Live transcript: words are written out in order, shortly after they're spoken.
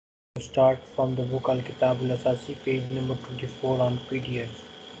Start from the book Kitab Al Asasi, page number 24 on PDF.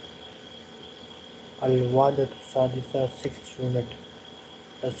 اللغة السادسة 6th unit.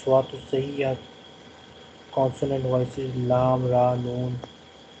 الأصوات الصحيحة consonant voices لام را نون.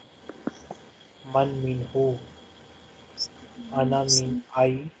 من mean who. أنا mean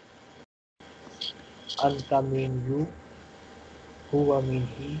I. أنت mean you. هو mean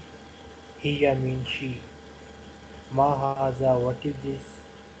he. هي mean she. ما هذا what is this.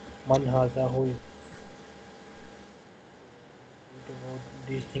 من هذا who is. To know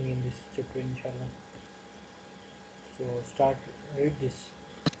these things in this chapter inshallah. So start read this.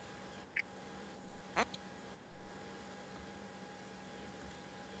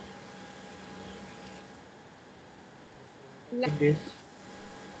 Read this.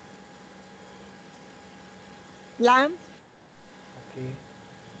 لام Okay.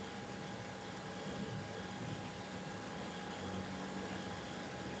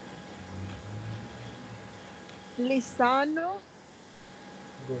 لسانو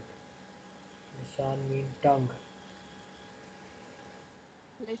Good. Lisan mean tongue.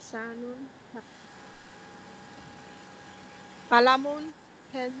 لسانو قلم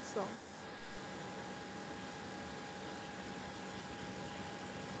pencil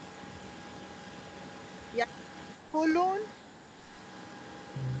يدخلون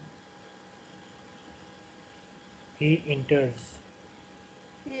He enters.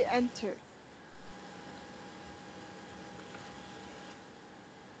 he entered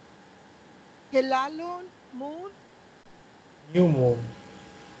هلال moon New moon.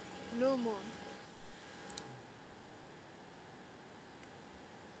 new moon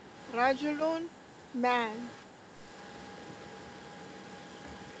رجل man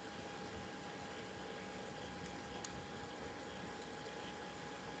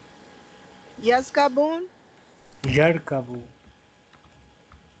يركبون Yarkabu.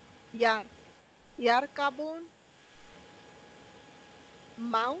 يركبون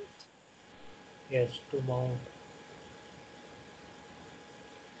mount Yes, to mount.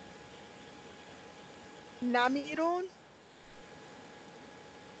 نمرون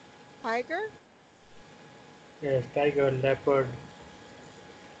tiger Yes, tiger, leopard.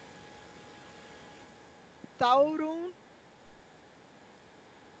 ثور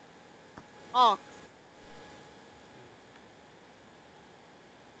ox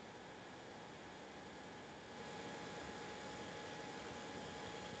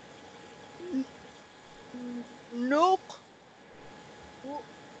نقود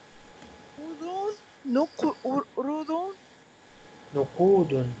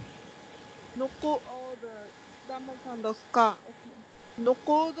Nukudun. oh the مكان the ska okay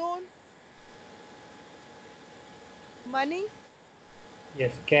نقود money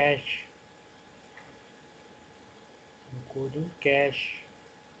Yes, cash. Nukudun, cash.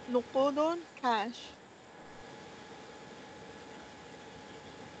 نقود cash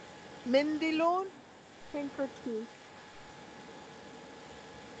منديل handkerchief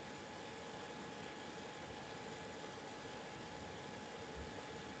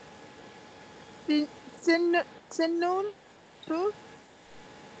سنون tooth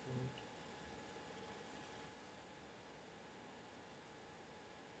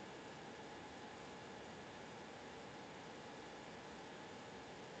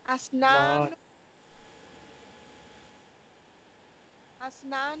Not.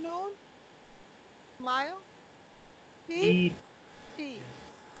 أسنان smile Teeth. teeth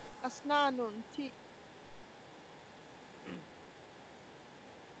أسنان teeth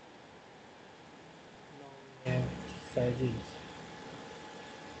Yeah, exercises.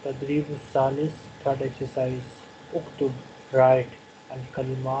 Tadrib Salis, third exercise. Uktub, write.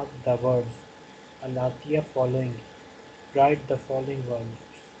 Al-Kalimat, the words. Al-Atiyah, following. Write the following words.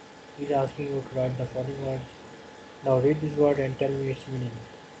 He's asking you to write the following words. Now read this word and tell me its meaning.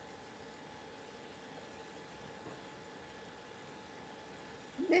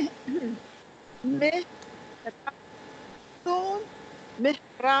 مهراتون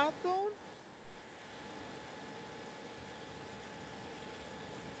مهراتون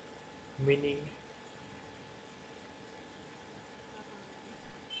Meaning,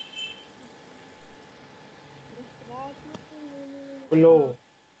 مهراتون plow.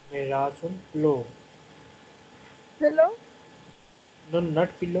 Merasun, plow. pillow No,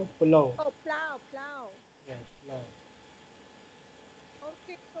 not pillow, plow. oh plow Yes, plow.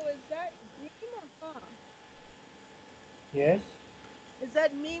 okay so is that green or huh Yes. is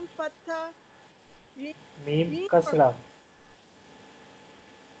that meme fatha green Meme green or kasra.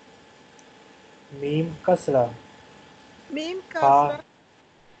 Meme kasra. meme Ha.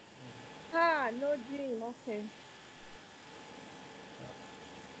 kasra no dream okay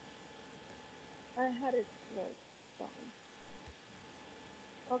I had it right down.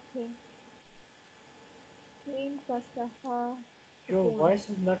 Okay. Mim fastaha Your sukun. voice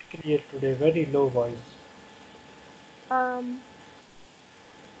is not clear today, very low voice. Um,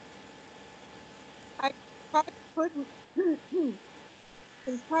 I try to put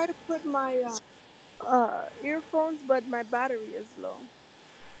and try to put my earphones, but my battery is low.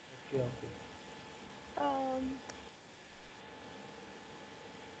 Okay, okay. Um,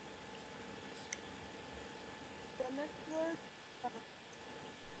 the next word, uh,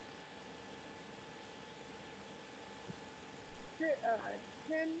 ti- uh,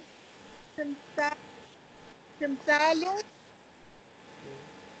 tim, timsa, timsalu,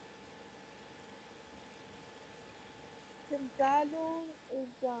 timsalu is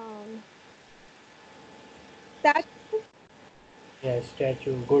statue. Yeah,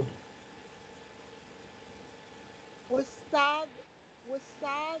 statue, good. Wasad,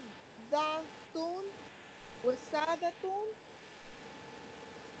 wasadatun, wasadatun.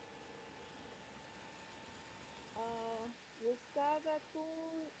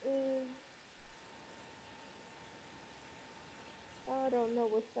 Wasadatun is I don't know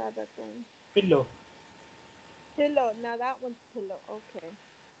wasadatun. Pillow. Pillow. Now that one's pillow. Okay.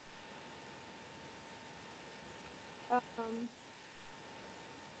 Um,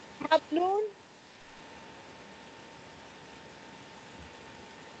 hablun,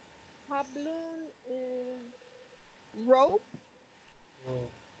 hablun is rope. Oh,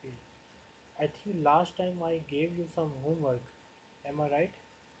 okay. I think last time I gave you some homework. Am I right?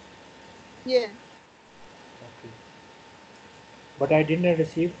 Yes, Okay. But I didn't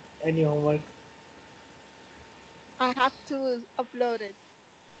receive any homework. I have to upload it.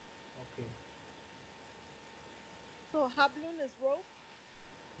 Okay. So hablun is rope.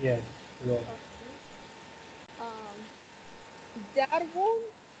 Yes. Well. Okay. Um, Darwun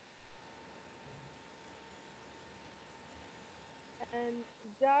and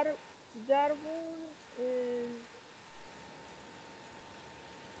Darwun is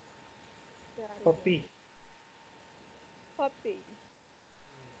Darwun. Puppy. Puppy.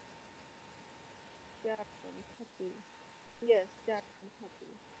 Darwun puppy. Yes, Darwun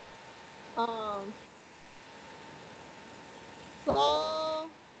puppy. Um, saw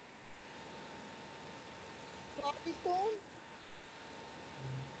Sawbitun.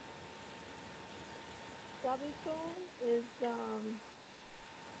 Sawbitun is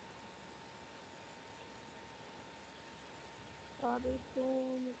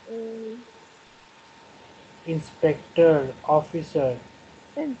Sawbitun is Inspector. Officer.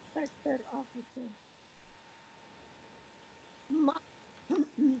 inspector officer. Ma,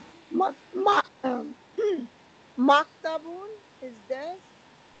 ma, Maktabun is desk.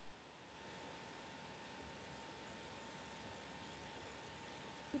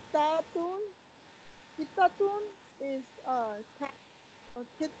 Kitatun. Kitatun is cat or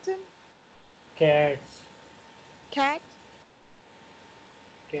kitten. Cats. Cat.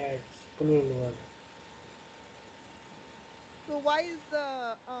 Cats. Plural word. So why is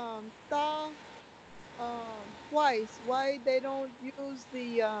the ta twice? Why they don't use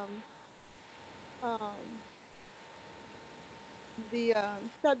um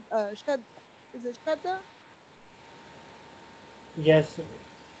shad is it shadda? Yes.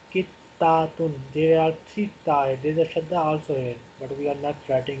 Kittatun. There are three ta. There is a shadda also here, but we are not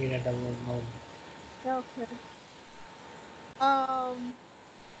writing it at the moment. Okay. Um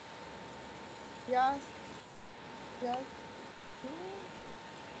yes, yes,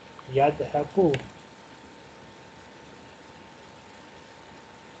 Yadhaku.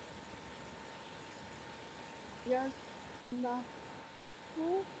 yes, not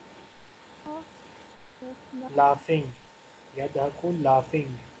who? Oh, yes, not. Laughing. Yadhaku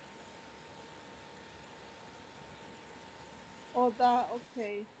laughing. Oh, that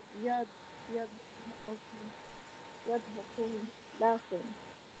okay. Yad, okay. Yad hakun laughing.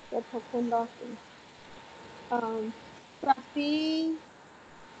 Yad hakun laughing. Um, safi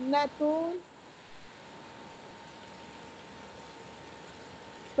natun.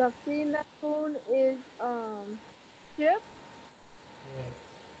 Safi natun is ship. Yes.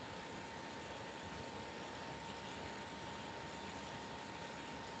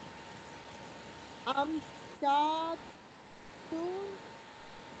 Amshatun.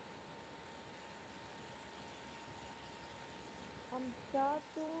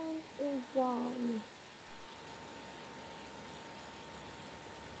 Amshatun is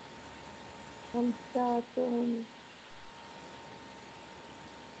Amshatun.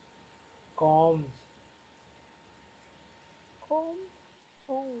 Combs. Combs.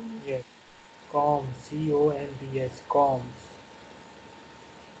 Combs. Yes. Combs. Combs.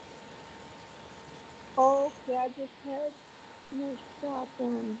 Okay. Okay, I just heard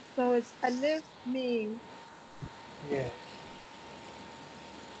mushtaqun. So it's alif mim. Yes.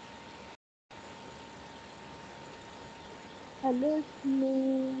 Alif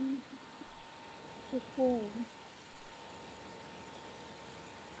mim sukun.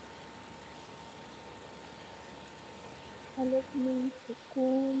 Alif mim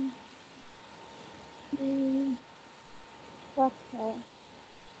sukun. Mim fatha.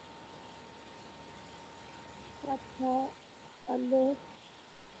 Fatha. Alif.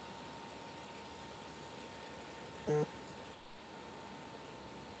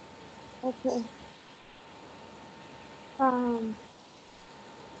 Okay. Um.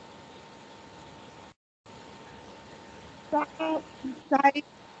 Sa- say-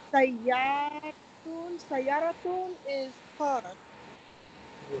 Sayaratun. Sayaratun is car.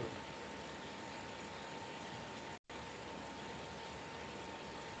 Good.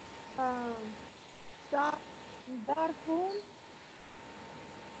 Um. Dar- Darfun.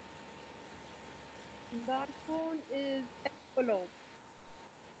 Darfun is envelope.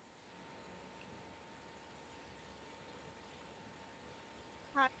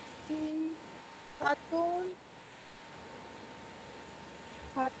 Haqiqatun.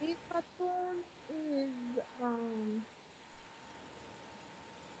 Haqiqatun is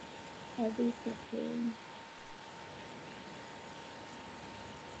haqiqatun.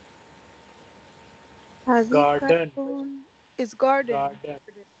 Garden. Haqiqatun is garden. Garden.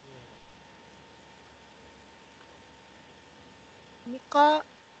 Mika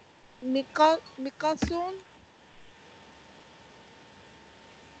Mikasun.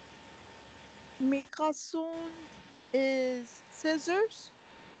 Mikasun is scissors.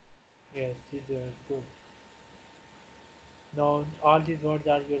 Yes, these are good. Now, all these words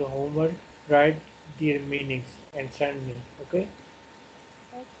are your homework. Write their meanings and send me. Okay?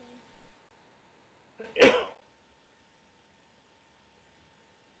 Okay.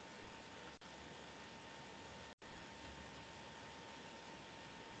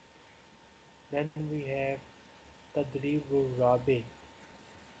 Then we have Tadribul Rabi,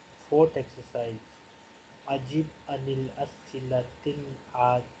 fourth exercise. Ajib anil asilatil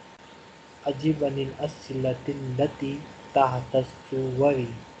ad Ajib anil asilatil lati tahta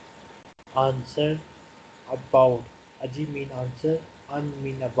suwari. Answer about. Ajib mean answer, an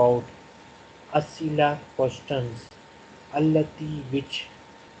mean about. Asila questions. Allati which.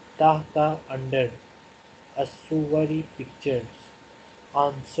 Tahta under. Asuwari pictures.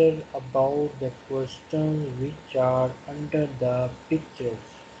 Answer about the questions which are under the pictures.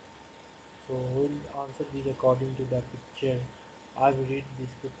 So we'll answer these according to the picture. I will read this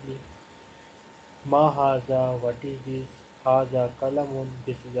quickly. Ma haza, what is this? Haza kalamun,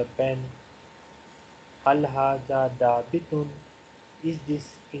 this is a pen. Hal haza dabitun, is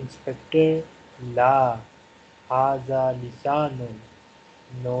this inspector? La, haza lisanun,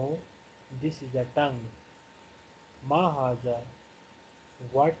 no, this is a tongue. Ma haza,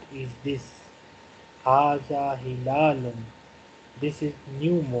 what is this? Haza hilalun, this is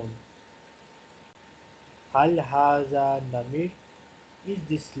new moon. Hal haza namir, is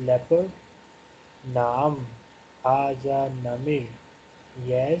this leopard? Naam, haza namir,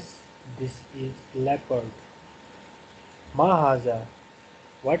 yes, this is leopard. Ma haza,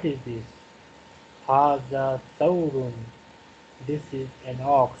 what is this? Haza thawrun, this is an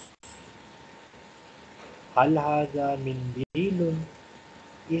ox. Hal haza mindilun,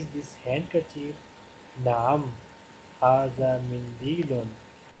 is this handkerchief? Naam, haza mindilun,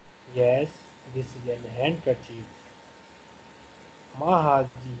 yes, this is an handkerchief. Ma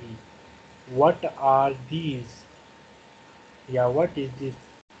hazihi, what are these? Yeah, what is this?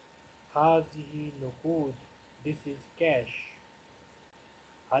 Hazihi nuqud, this is cash.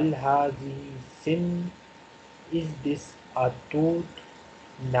 Hal hazihi sin, is this a tooth?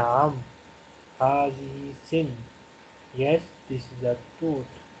 Naam, hazihi sin, yes, this is a tooth.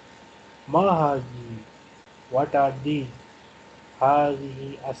 Ma hazihi, what are these?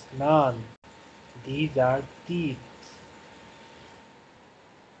 Hazihi asnan, these are teeth.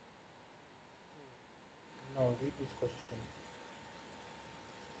 Now read this question.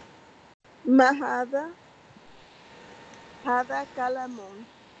 ما هذا؟ هذا كلام.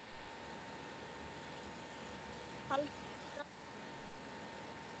 هل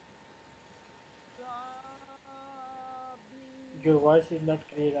Your ضابي voice is not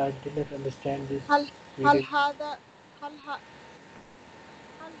clear. I didn't understand this. هل Read it. هذا هل ه...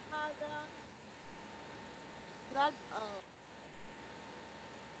 هل هذا ضب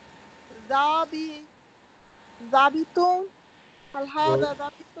ضابي ضابط؟ هل Good. هذا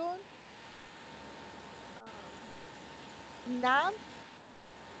ضابط؟ نعم.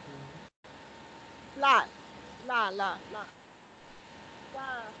 لا لا لا لا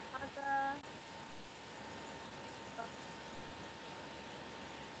لا هذا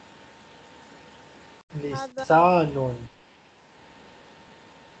هذا لسان.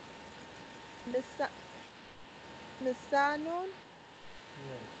 لسان لسان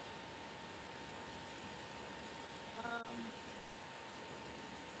Yes.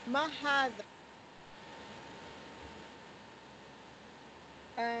 ما هذا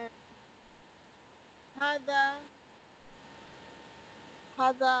آه، هذا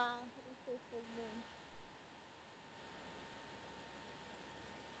هذا how do you say his name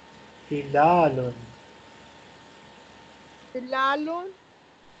هلال. هلال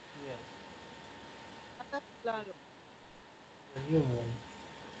Yes. هذا هلال The new moon.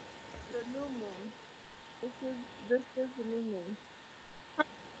 the new moon this is the new moon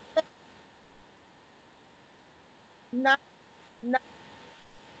نعم نعم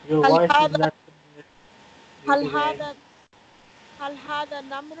Your هل voice is هذا not هل reading right. هذا هل هذا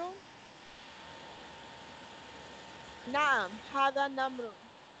نمر نعم هذا نمر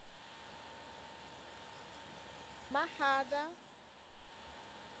ما هذا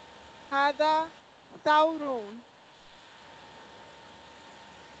هذا ثور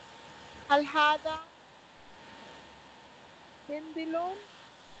هل هذا مندل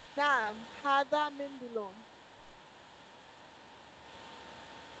نعم هذا مندل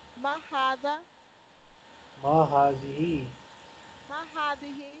ما هذا ما هذه. ما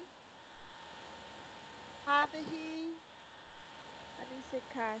هذه هذه how do you say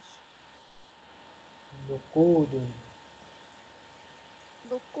cash نقود.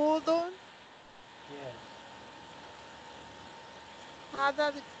 نقود Yes.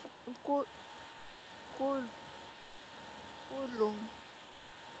 هذا نقود كل كل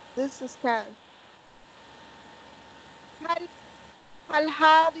this is cash هل هل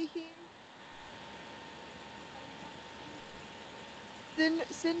هذه هل هذه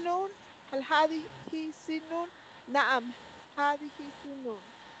سن هل هذه سن نعم هذه سن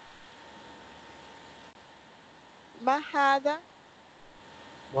ما هذا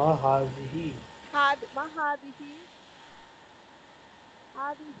ما هذه. ما هذه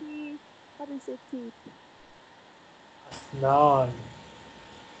هذه how do you say teeth أسنان.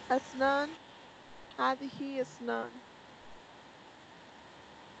 أسنان هذه أسنان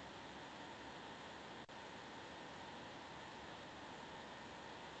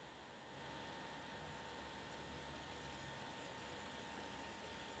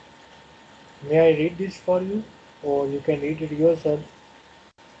May I read this for you, or you can read it yourself?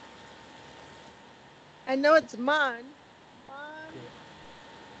 I know it's man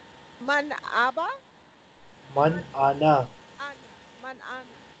أبا من man أنا. man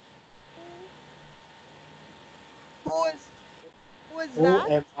أنا who who is who is Who that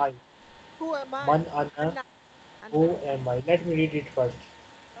am I? who am I من أنا. أنا Who أنا am I? Let me read it first.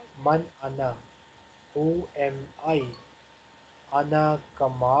 okay من أنا. Who am I? أنا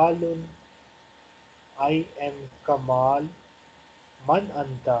كمال. I am Kamal. من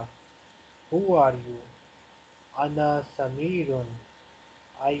أنت? Who are you? أنا سمير.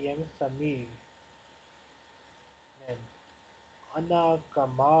 I am Samir. Then أنا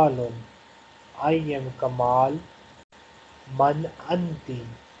كمال. I am Kamal. من أنت?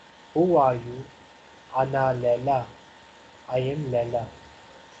 Who are you? أنا Leila. I am Leila.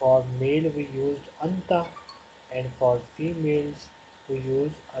 For male we used Anta, and for females we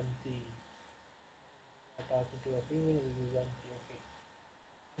use Anti. We are talking to a female, we use Anti. Okay.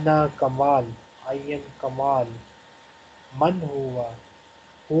 أنا كمال. I am Kamal. من هو?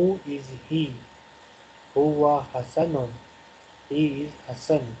 Who is he? هو حسن. He is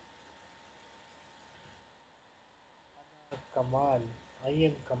Hassan. أنا كمال. I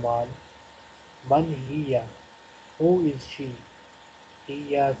am Kamal. من هي? Who is she?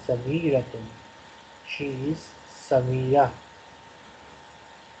 هي سميرة. She is Samira.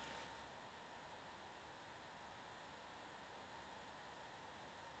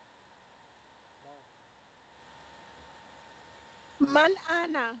 من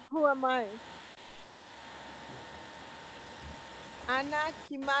أنا who am I أنا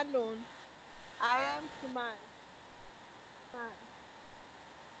كمال I am Kimal Kimal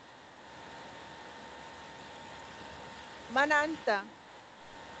من أنت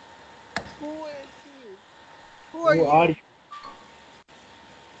who is he who are Who are you? you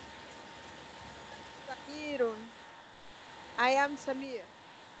Samir I am Samir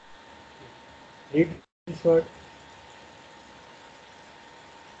Read this word.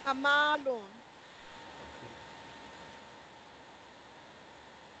 Kamal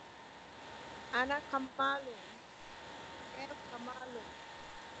أنا كمال I am Kamal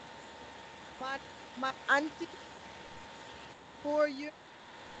My my auntie. Who are you?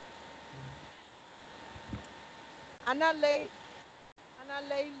 Ana Lay. Ana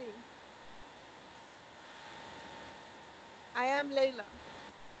Layli. I am Layla.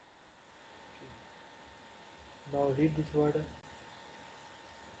 Now read this word.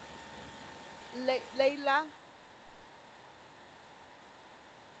 Layla.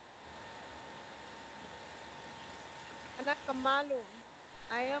 Ana Kamalun.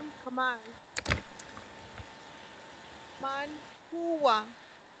 I am Kamal. Man Huwa.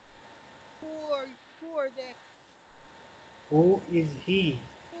 Who are who are they? Who is he?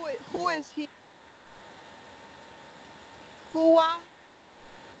 Who is he? Huwa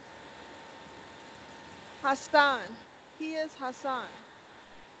Hassan. He is Hassan.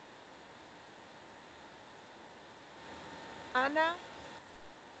 Ana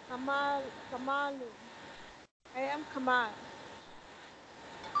Kamalun. I am Kamal.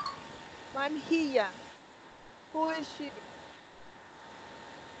 Man Hiya. Who is she?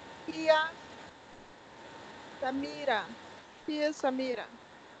 Hiya Samira. She is Samira.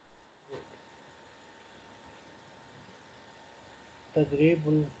 تدريب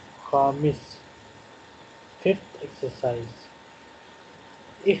الخامس. Fifth exercise.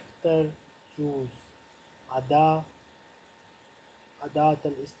 اختر choose أداة أداة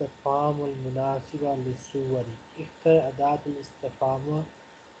الاستفهام المناسبة للصور. اختر أداة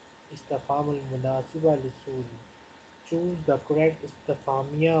استفهام المناسبة للصور. Choose the correct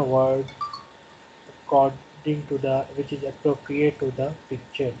istifhamia word according to the which is appropriate to the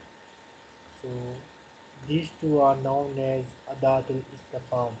picture. So these two are known as Adatul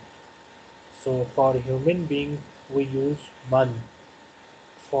Istifham. So for human beings we use man.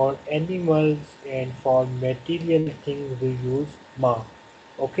 For animals and for material things we use ma.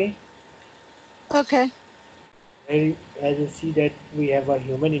 Okay? Okay. As you see that we have a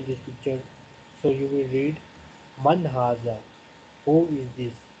human in this picture, so you will read man haza. Who is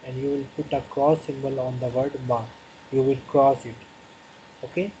this? And you will put a cross symbol on the word ma. You will cross it.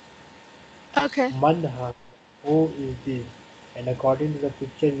 Okay? Okay. Man haza. Who is this? And according to the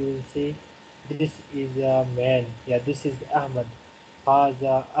picture, you will say this is a man. Yeah, this is Ahmad.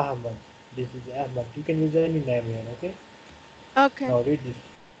 Haza Ahmad. This is Ahmad. You can use any name here. Okay? Okay. Now read this.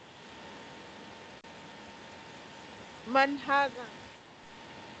 Man hada.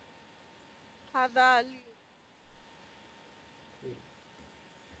 Hada Ali. Read.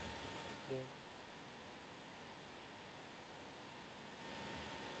 Then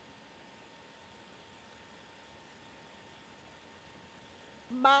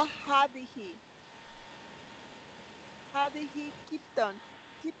Ma hadihi. Hadihi kitun.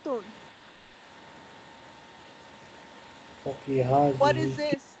 Kitun. okay, What hazihi. is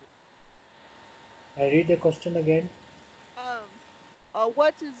this? I read the question again Um.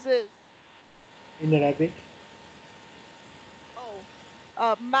 What is this? in Arabic. Oh.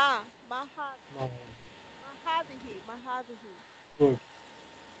 No, Mahadihi. good.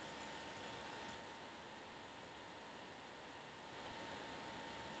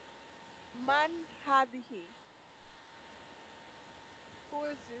 Man hadihi. Who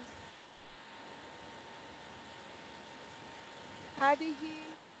is this? Hadihi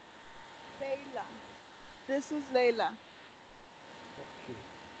Layla. This is Layla. Okay.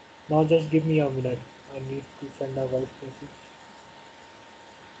 Now just give me a minute. I need to send a voice message.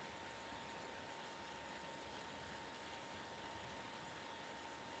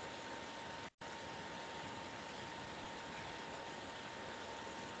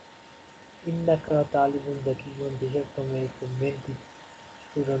 इन्नका तालिबुन ज़कीयुन बेशक तुम एक मेहनती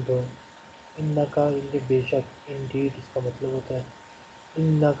student हो. इन्नका इनके बेशक Indeed इसका मतलब होता है.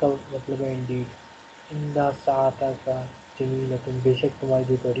 इन्ना का मतलब है इंडीड. इन्ना साता का जमील तुम बेशक तुम्हारी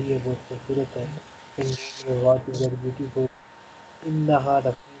जो घड़ी है बहुत खूबसूरत है. Indeed your watch is very beautiful. इन्नहा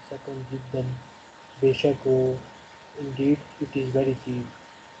रफ़ीसतुन जिद्दन बेशक वो Indeed it is very cheap.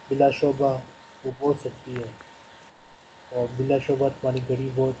 बिलाशुबा वो बहुत सस्ती है. और बिलाशुबा तुम्हारी घड़ी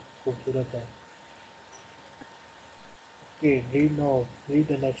बहुत खूबसूरत है. Okay, read now. Read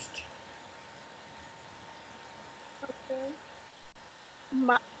the next. Okay.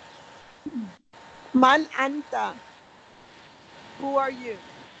 Ma- Man anta. Who are you?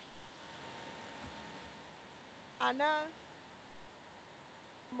 Ana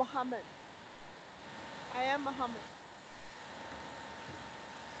Muhammad. I am Muhammad.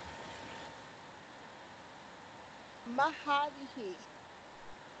 Mahadihi.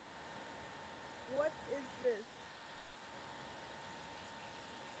 What is this?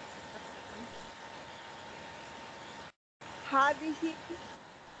 Um, Hadihi.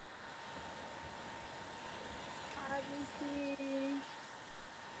 Hadihi.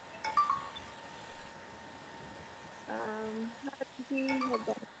 هذه hold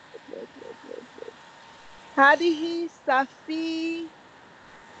on. Wait. هذه سفينة.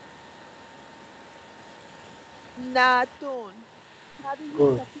 هذه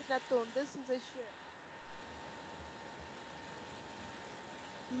Good. سفينة. This is a ship.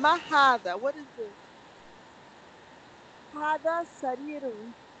 ما هذا? What is this? هذا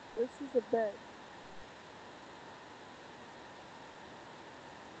سرير. This is a bed.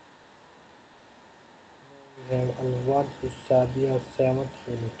 We have Al-Wad Sabiya 7th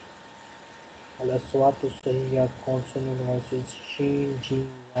unit. Al-Aswat Sahiya consonant voices Sheen, Jim,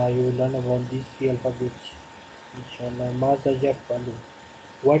 Ya. You will learn about these three alphabets. Inshallah. Maza Yafalu.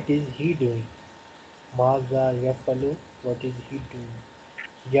 What is he doing? Maza Yafalu. What is he doing?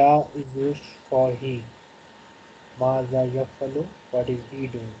 Ya is used for he. Maza Yafalu. What is he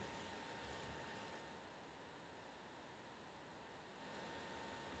doing?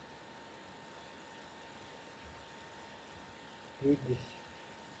 Read this.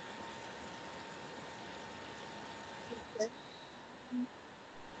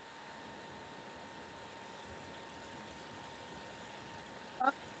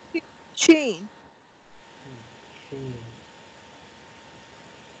 Okay. Sheen. Sheen.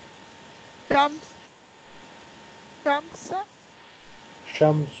 Shams. Shamsa.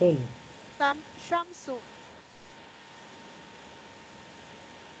 Shamsun. Shamsun.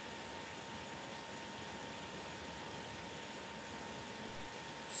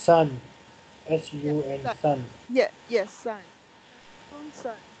 Sun. Yes, S-U-N. sun. Sun. Yes, sun. Shamsun,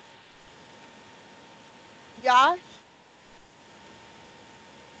 sun. Yash.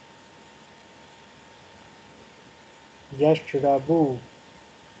 Yashrabu.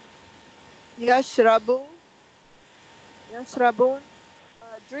 Yashrabun. Yashrabun.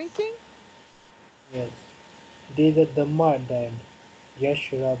 Drinking. Yes. There's a Dhamma at the end.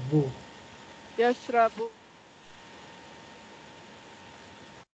 Yashrabu. Yashrabun.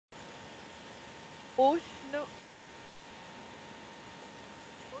 Ushnu.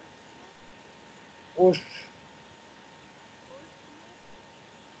 Ushnu. Ush. Ushnu.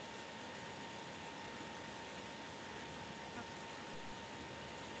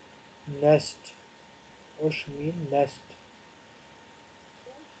 Nest. Ush mean nest.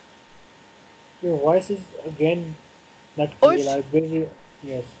 Ush. Your voice is again not clear. Ush. I barely.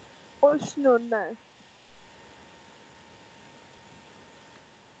 Yes. Ushnu nest.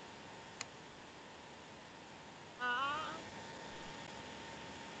 Ah.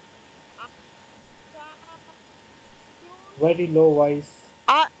 Ashashun. Very low voice.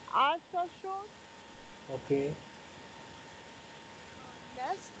 Ashashun. Okay.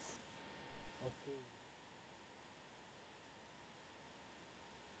 Nests. Okay.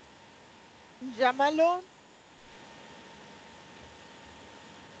 Jamalun.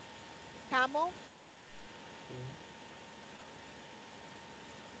 Camel.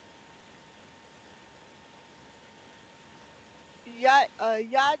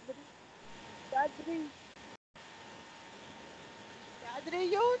 Yadri. Yadri.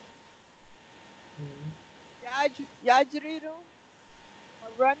 Yadriyun. Mm. Yajrirun.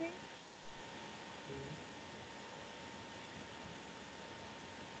 Running.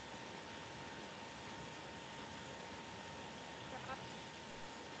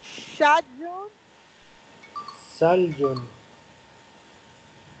 Shadjun. Saljun.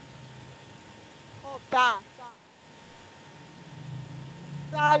 Oh, ta.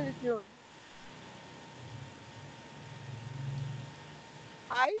 Saljun.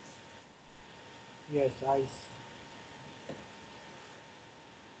 Ice. Yes, ice.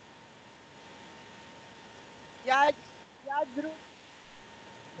 Yaj. Yadru.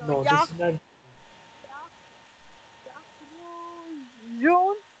 No, No, this is not Yah-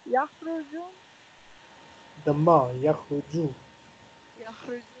 Yahrujun. Yahrujun. Dhamma. Yakhruju.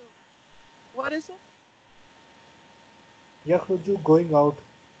 Yahrujun. What is it? Yakhruju going out.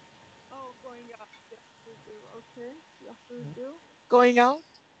 Oh, going out. Yakhruju. Okay. Yakhruju. Going out.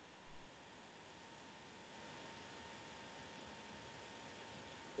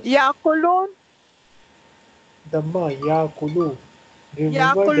 Yakulun. Dhamma. Yakulu.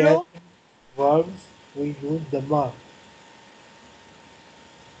 Remember Yakulu. that in verbs we use Dhamma.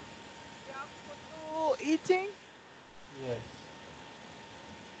 Yakulu. Eating. Yes.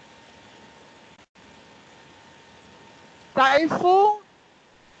 Typhoon.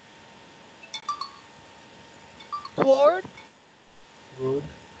 Sword. Good.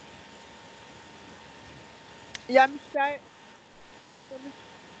 Yamshay.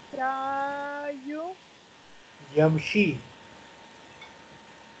 Yamshayu. Yamshi.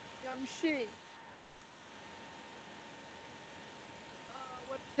 Yamshi.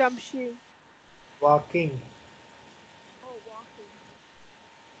 What is Yamshi? Walking. Okay.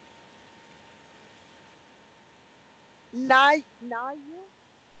 Nayu.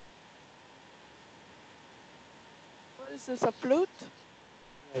 What is this? A flute?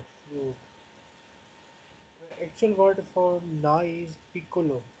 Flute. The actual word for na is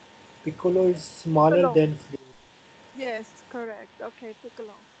piccolo. Piccolo is smaller Piccolo. than flute. Yes, correct. Okay,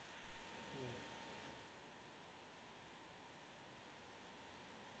 piccolo.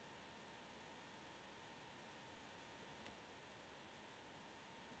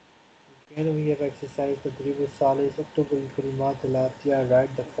 Again, we have exercised the تدريب الثالث اكتب الكلمات الآتية.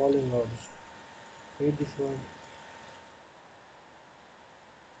 Write the following words. Read this word.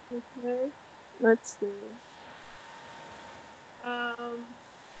 Okay. Let's see. Um.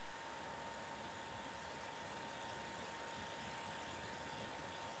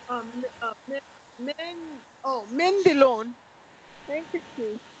 Mendilon.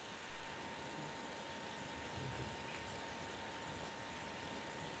 Handkerchief.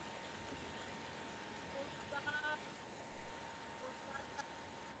 Musa-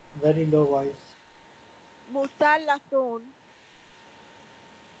 Very low voice. Musalathon.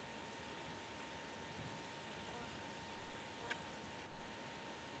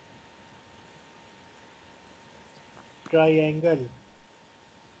 Triangle.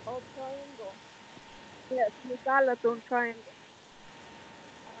 Oh, triangle. Yes, musalathon triangle.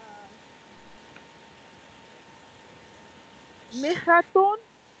 Uh, Mihraton.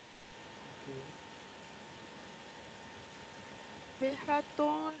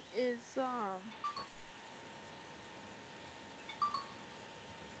 Mihraton is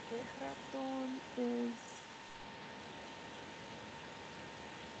Mihraton is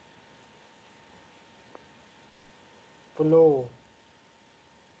Plow.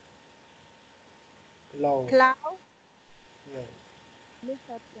 Plow. plow. Yes.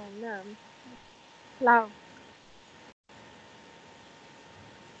 Mihraton. Plow.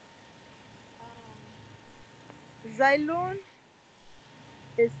 Um, Xylon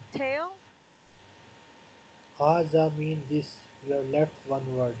is tail. Haza mean this. You have left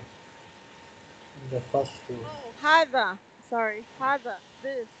one word in the first row. Oh, hada. Sorry, hada.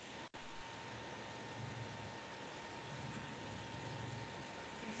 This.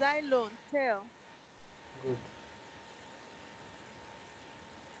 Xylon tail. Good.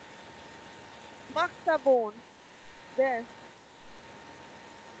 Maktabon desk.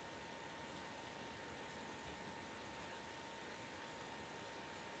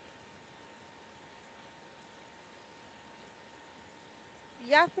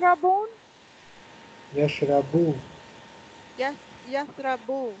 Yathrabon. يشربوا.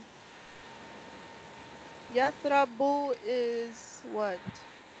 Yathrabu. Yathrabu is what?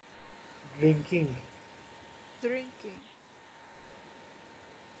 Drinking. Drinking.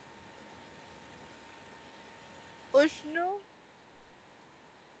 Ushnu.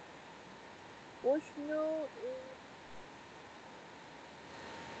 Ushnu is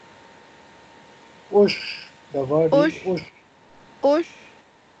Ush. The word is ush. ush. Ush.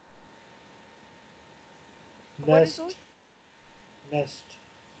 What is Nest. ush? Nest.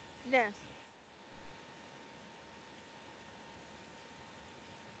 Nest.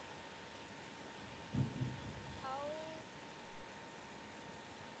 How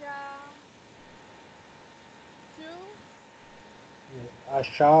sha shu.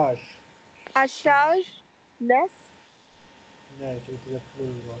 Ashash. Ashaj. Nest. Nest. It is a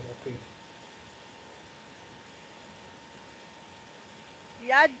plural word. Okay.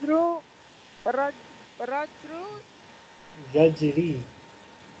 Yadru. Raj, Rajru. Yajri.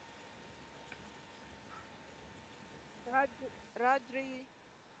 Raj, Rajri.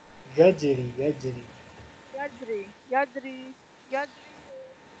 Yajri. Yajri. Yadri. Yadri. Yadri.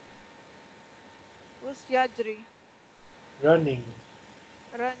 What's Yadri? Running.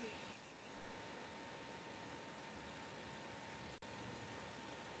 Running.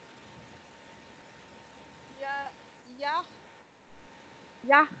 Ya. Yah.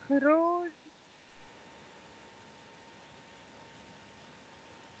 Yakhruj.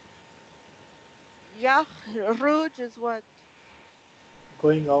 Yakhruj is what?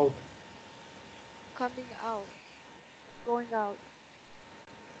 Going out. Coming out. Going out.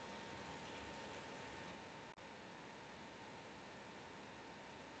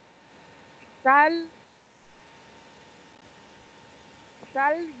 Sal.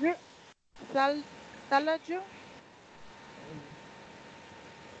 Salj. Sal. Salaju.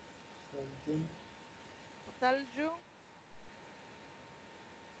 Something. Salju.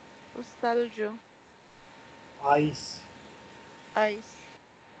 Ustalju. Ice. Ice.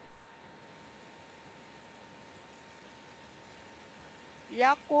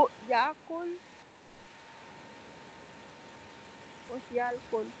 Yakul. Yakul. What's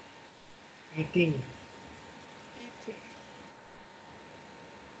يأكل? eating, Eating.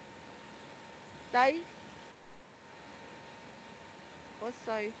 سيف. What's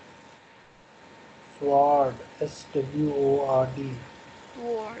سيف? sword, sword,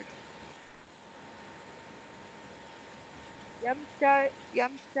 Sword. يمشي.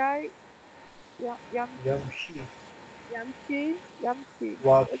 يمشي. يمشي. yamshi, يمشي. يمشي.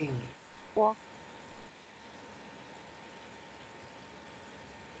 walking, Walk.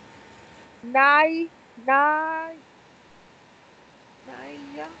 ناي. ناي.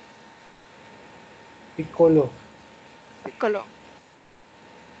 نايا. piccolo, Piccolo.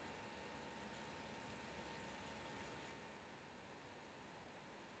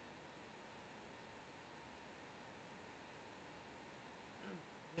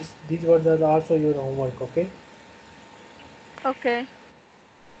 these were also your homework, okay? Okay.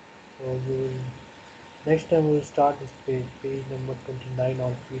 So you will, next time we will start this page, page number 29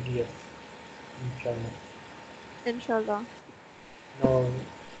 on PDF, inshallah. Inshallah. Now,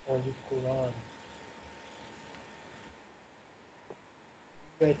 for the Quran,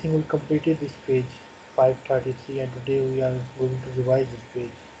 I think we completed this page 533 and today we are going to revise this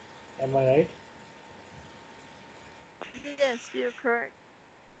page. Am I right? Yes, you're correct.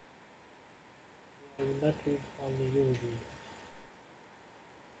 I will not read, only you will read.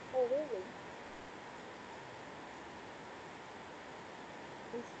 Oh, really?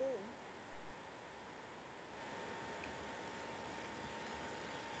 I see.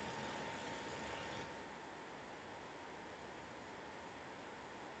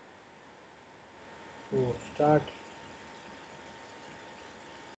 So start.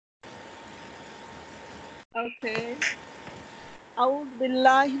 Okay. أعوذ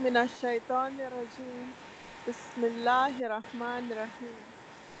بالله من الشيطان الرجيم. بسم الله الرحمن الرحيم.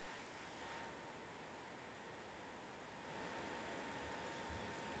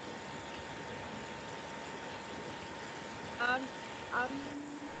 أم أم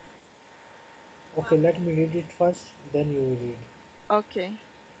Okay, let me read it first, then you will read. Okay.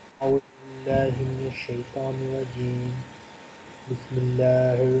 أعوذ بالله من الشيطان الرجيم. بسم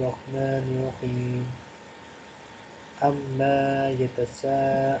الله الرحمن الرحيم. عما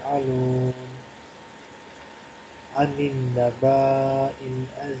يتساءلون عن النبأ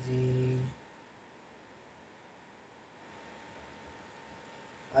العظيم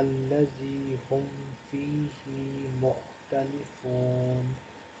الذي هم فيه مختلفون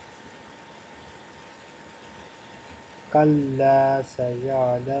كلا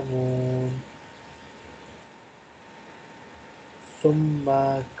سيعلمون ثم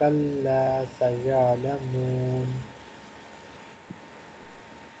كلا سيعلمون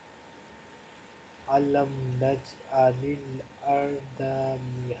ألم نجعل الأرض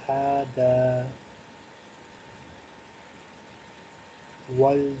مهادا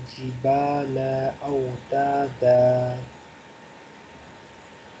والجبال أوتادا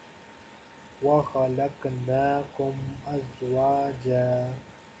وخلقناكم أزواجا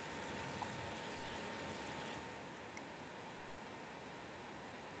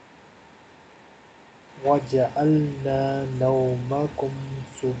وجعلنا نومكم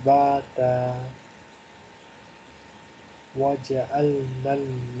سباتا وجعلنا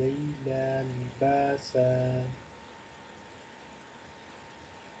الليل لباسا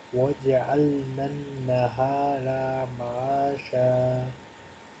وجعلنا النهار معاشا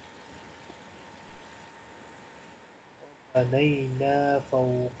بنينا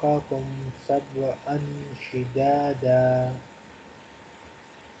فوقكم سبعا شدادا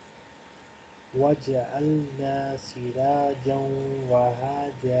وجعلنا سراجا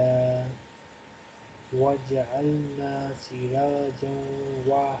وهاجا وجعلنا سراجا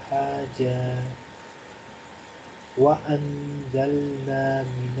وهاجا وأنزلنا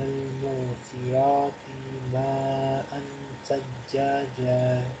من المعصرات ماء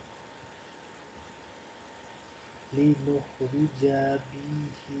ثجاجا لنخرج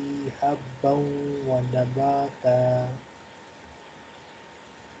به حبا ونباتا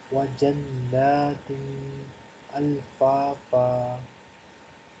وجنات ألفافا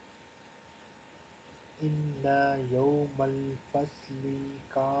إن يوم الفصل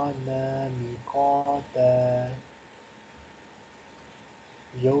كان ميقاتا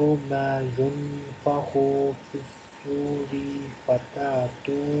يوم ينفخ في الصور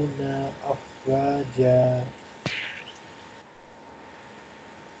فتأتون أفواجا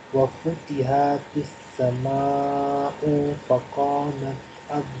وفتحت السماء فكانت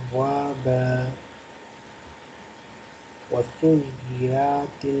أبوابا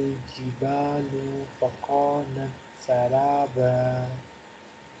وسيرت الجبال فكانت سرابا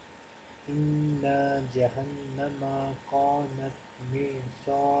إن جهنم كانت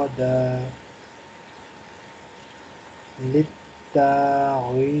مرصادا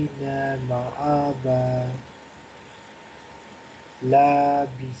للطاغين مآبا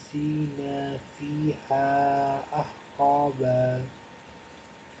لابسين فيها أحقابا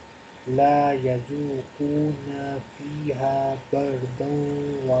لا يذوقون فيها بردا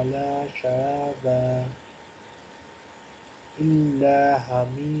ولا شرابا إلا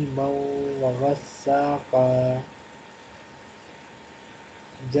حميما وغساقا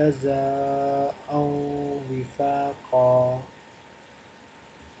جزاء وفاقا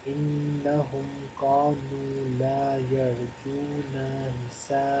إنهم كانوا لا يرجون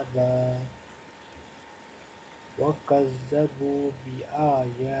حسابا وكذبوا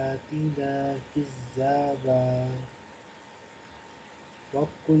بآياتنا كذابا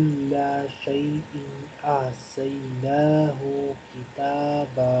وكل شيء أحصيناه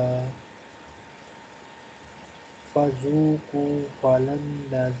كتابا فذوقوا فلن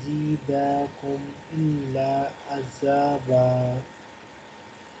نزيدكم إلا عذابا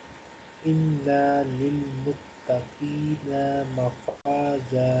إن للمتقين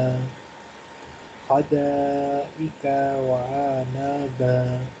مفازا حدائق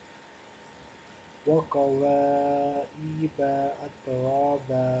وعنابا وكواعب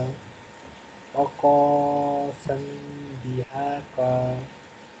أترابا وقاسا دهاقا.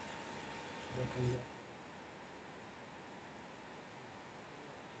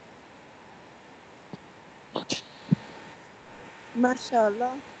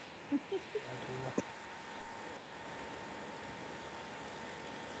 MashaAllah.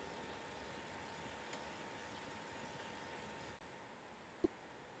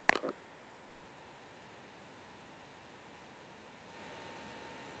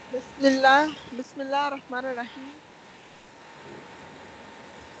 Bismillah. Bismillah ar-Rahman ar-Rahim.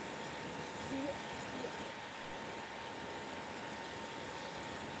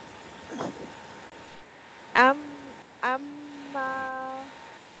 أما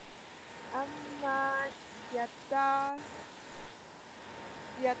أما يتا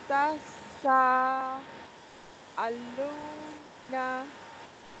يتساءلون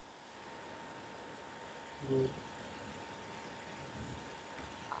Good.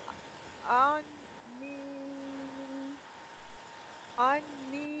 عن ال-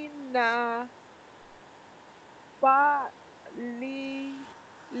 عن النبأ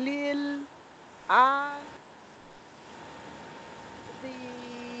للعظيم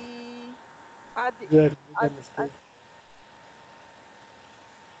You have made a أد mistake.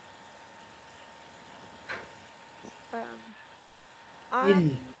 Il.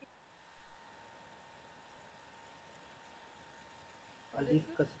 عن what is Alif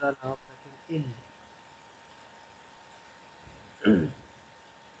it? kasra lam sakin il.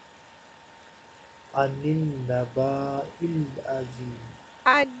 Anil naba il azim.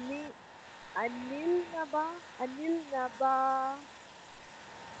 Ani Anil Naba Anil Naba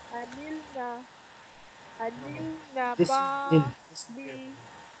Anil Na No, no. Anil This is nin. Naba Listen li carefully.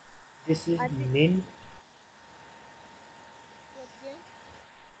 This is Anil nin. what again?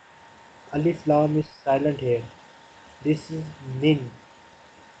 Alif lam is silent here. This is nin.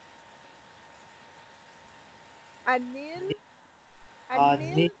 Anil Nin. Anil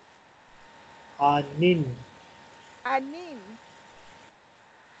Anin. Anin. Anin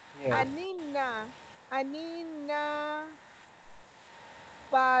Yes. Anina Anina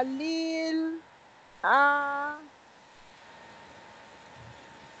Balil A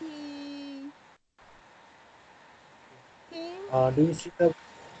He Him. Do you see the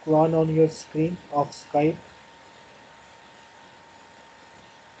Quran on your screen of Skype?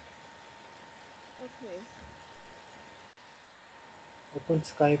 Okay. Open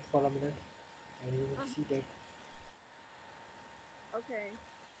Skype for a minute and you will Uh, see that. okay.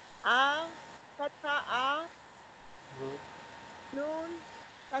 A Fatha A Good. Nun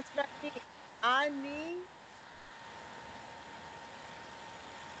Kasra Ni Ani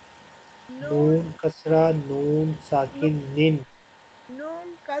Nun Noon kasra noon sakin nin.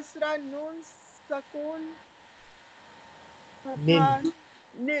 Nun kasra nun sakun Nin. fatha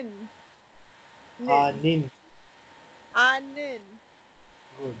nin nin Anin. anin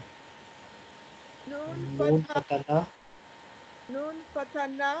Good. nun Noon fatha fatana. nun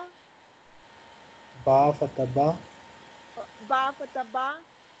fatana Ba fataba. ba fatha ba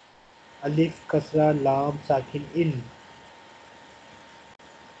Alif kasra lam sakin il.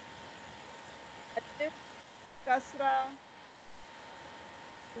 alif kasra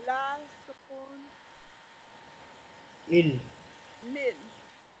la sukun Il. lil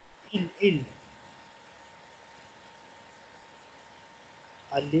Il. Il.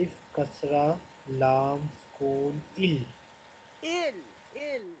 Alif kasra lam sukun il.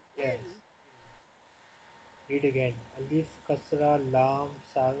 Yes. il. Read again. Alif kasra lam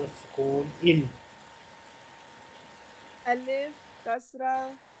sukun il. Alif,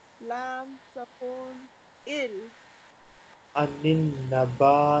 kasra, lam, sukun, il. Anin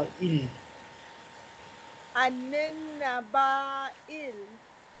nabail. Anin nabail.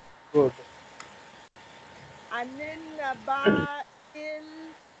 Good. Anin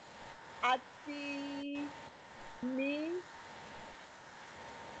nabail ati ni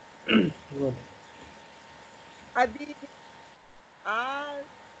Good. adi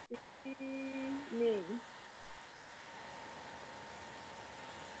adini.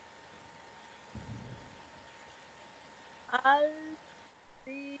 Al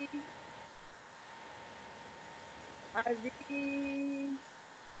di adi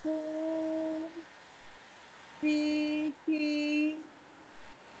hu fihi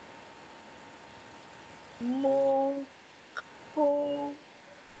mu hu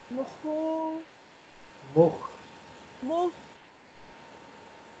muhu Mukh. mu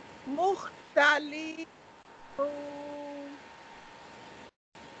mukhtalifun.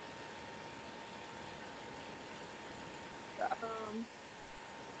 Um,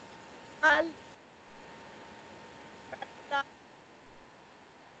 kal kala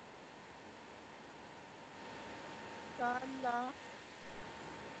kala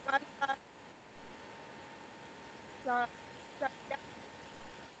kala sa saya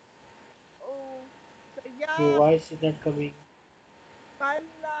oh Your saya voice is not coming.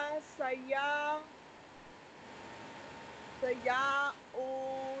 kala saya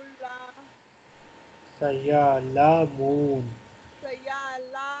ulah Saya lamun. saya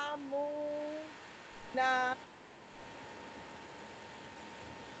lamu na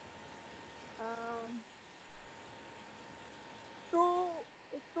um tu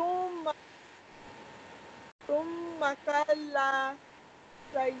tum kala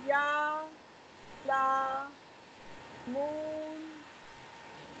saya lamun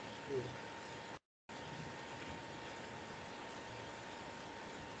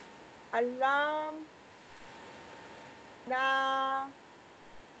alam na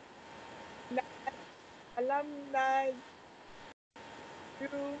na alam na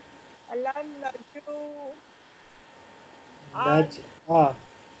ju alam na ju al Naj'a.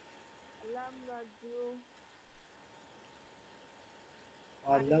 alam na ju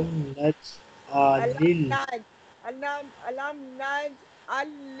al Alam alam naj'alil. na alam na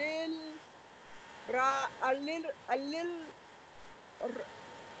alil ra alil r-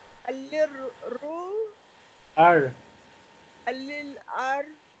 alil ru Ar. alil ar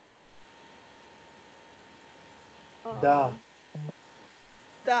Da. um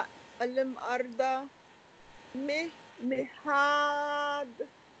da alim arda mihad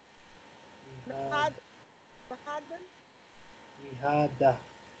Mihad. mihad mihadan Mihada.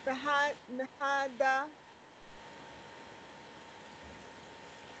 mihada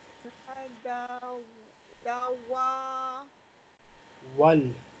mihada dawa Wal.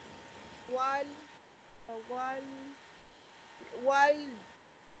 wal wal wal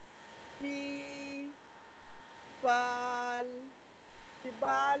di bal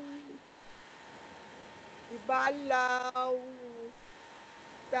dibal dibalau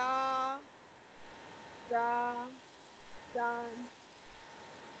da da dan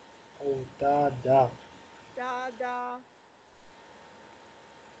Autada. da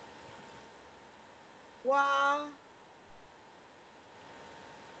wa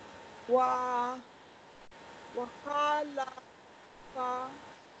wa wakala ka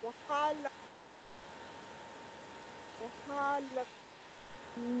wakala wakala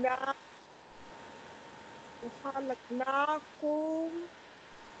na wakala na kum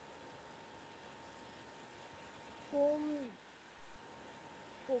kum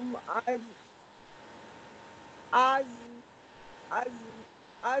az az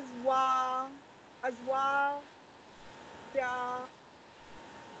azwa azwa ja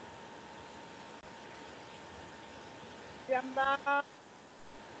jama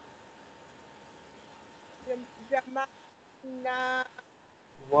jama na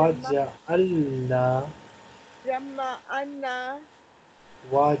jama Waja'alna. jama ana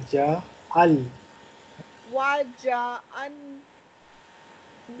Waja'al. waja an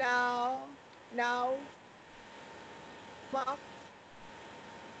now now mak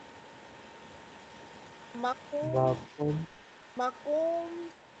makum Makum.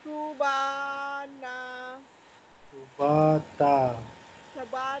 makum subana Subata.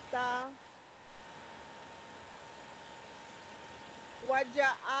 sabata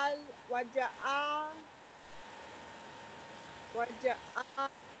waja'al waja'al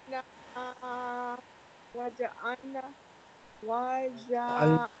وجعلنا وجعلنا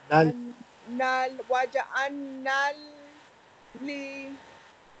النل وجعلنا لي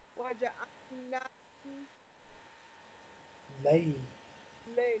وجعلنا ليل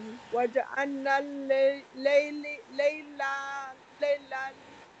الليل وجعلنا الليل ليلا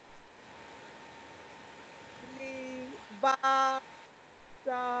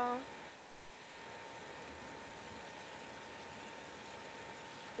لباسا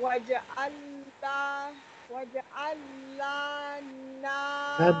وجعلنا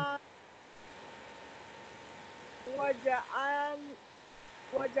نن وجعل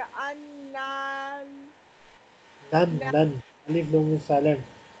وجعلنا نن ألف لام silent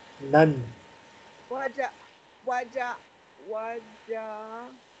نن وجع وجع وجع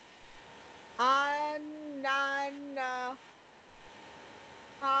أننا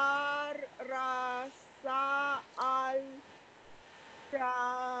رسا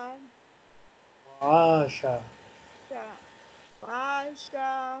الشان عاشا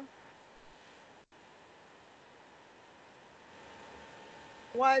عاشا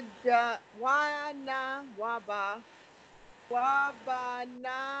وانا وبنا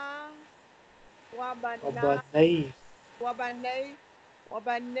وبنا وبني وبني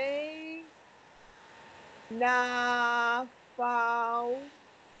وبني نافو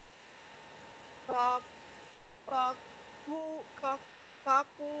kaku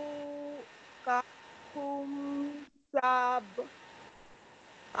kaku kakum sab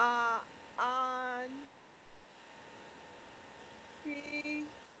an si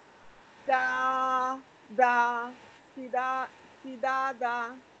da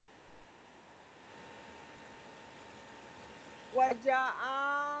sidada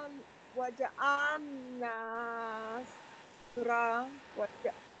waja'an nasra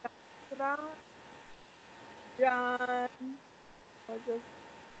waja'an jan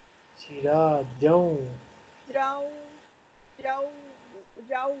سراجا jauh jauh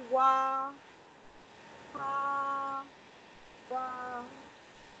jawa ha wa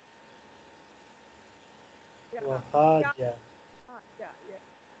ya ya وهاجا ya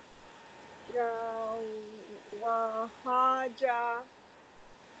ya wahaja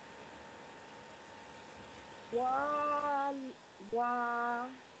wa wa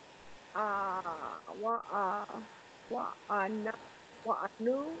wa wa ana wa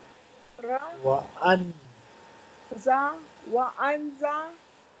anu ra وأن za wa anza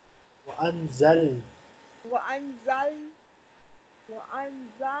وأنزل wa anzal wa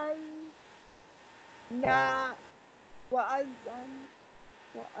anzal na wa anzal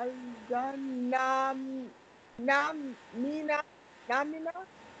wa anzal namina namina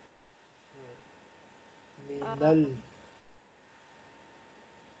من uh,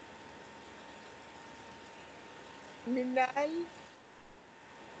 minal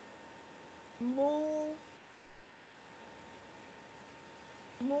mu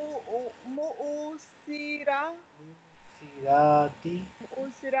muusira المنسرات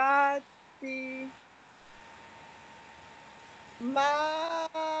muusirati ma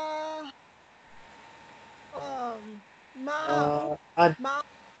mau ماء ma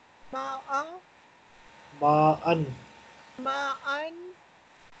ma ماء maan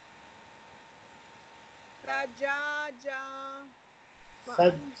sajaja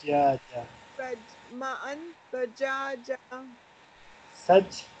maan سجاجة maan sajaja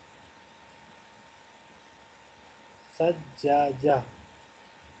سج سجاجة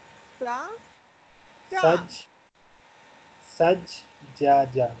sa ja سج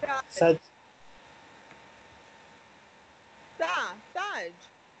سجاجة taj سج taj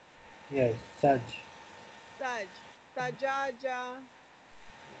yes سج taj sajaja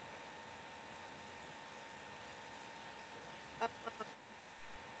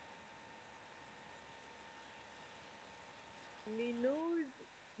linuz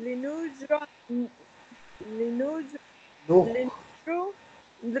linuzra linuz نخ linuzru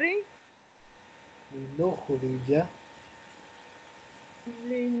ndri لنخرج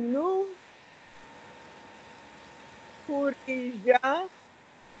linukhurija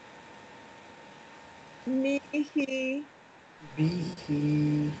mihi به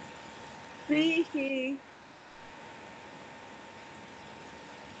fihi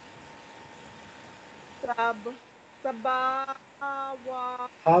sabawa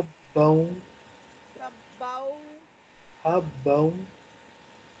حبا sabau حبا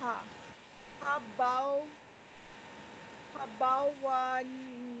ha habau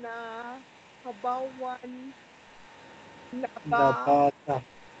habawana habawan naba نباتا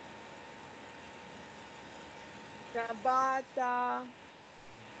nabata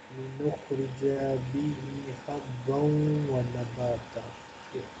لنخرج به حبا ونباتا.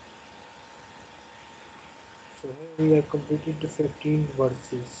 Okay. So here we have completed the 15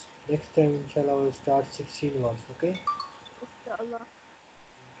 verses. Next time inshallah we'll start 16 verses. Okay? inshallah.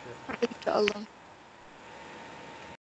 Inshallah. Inshallah.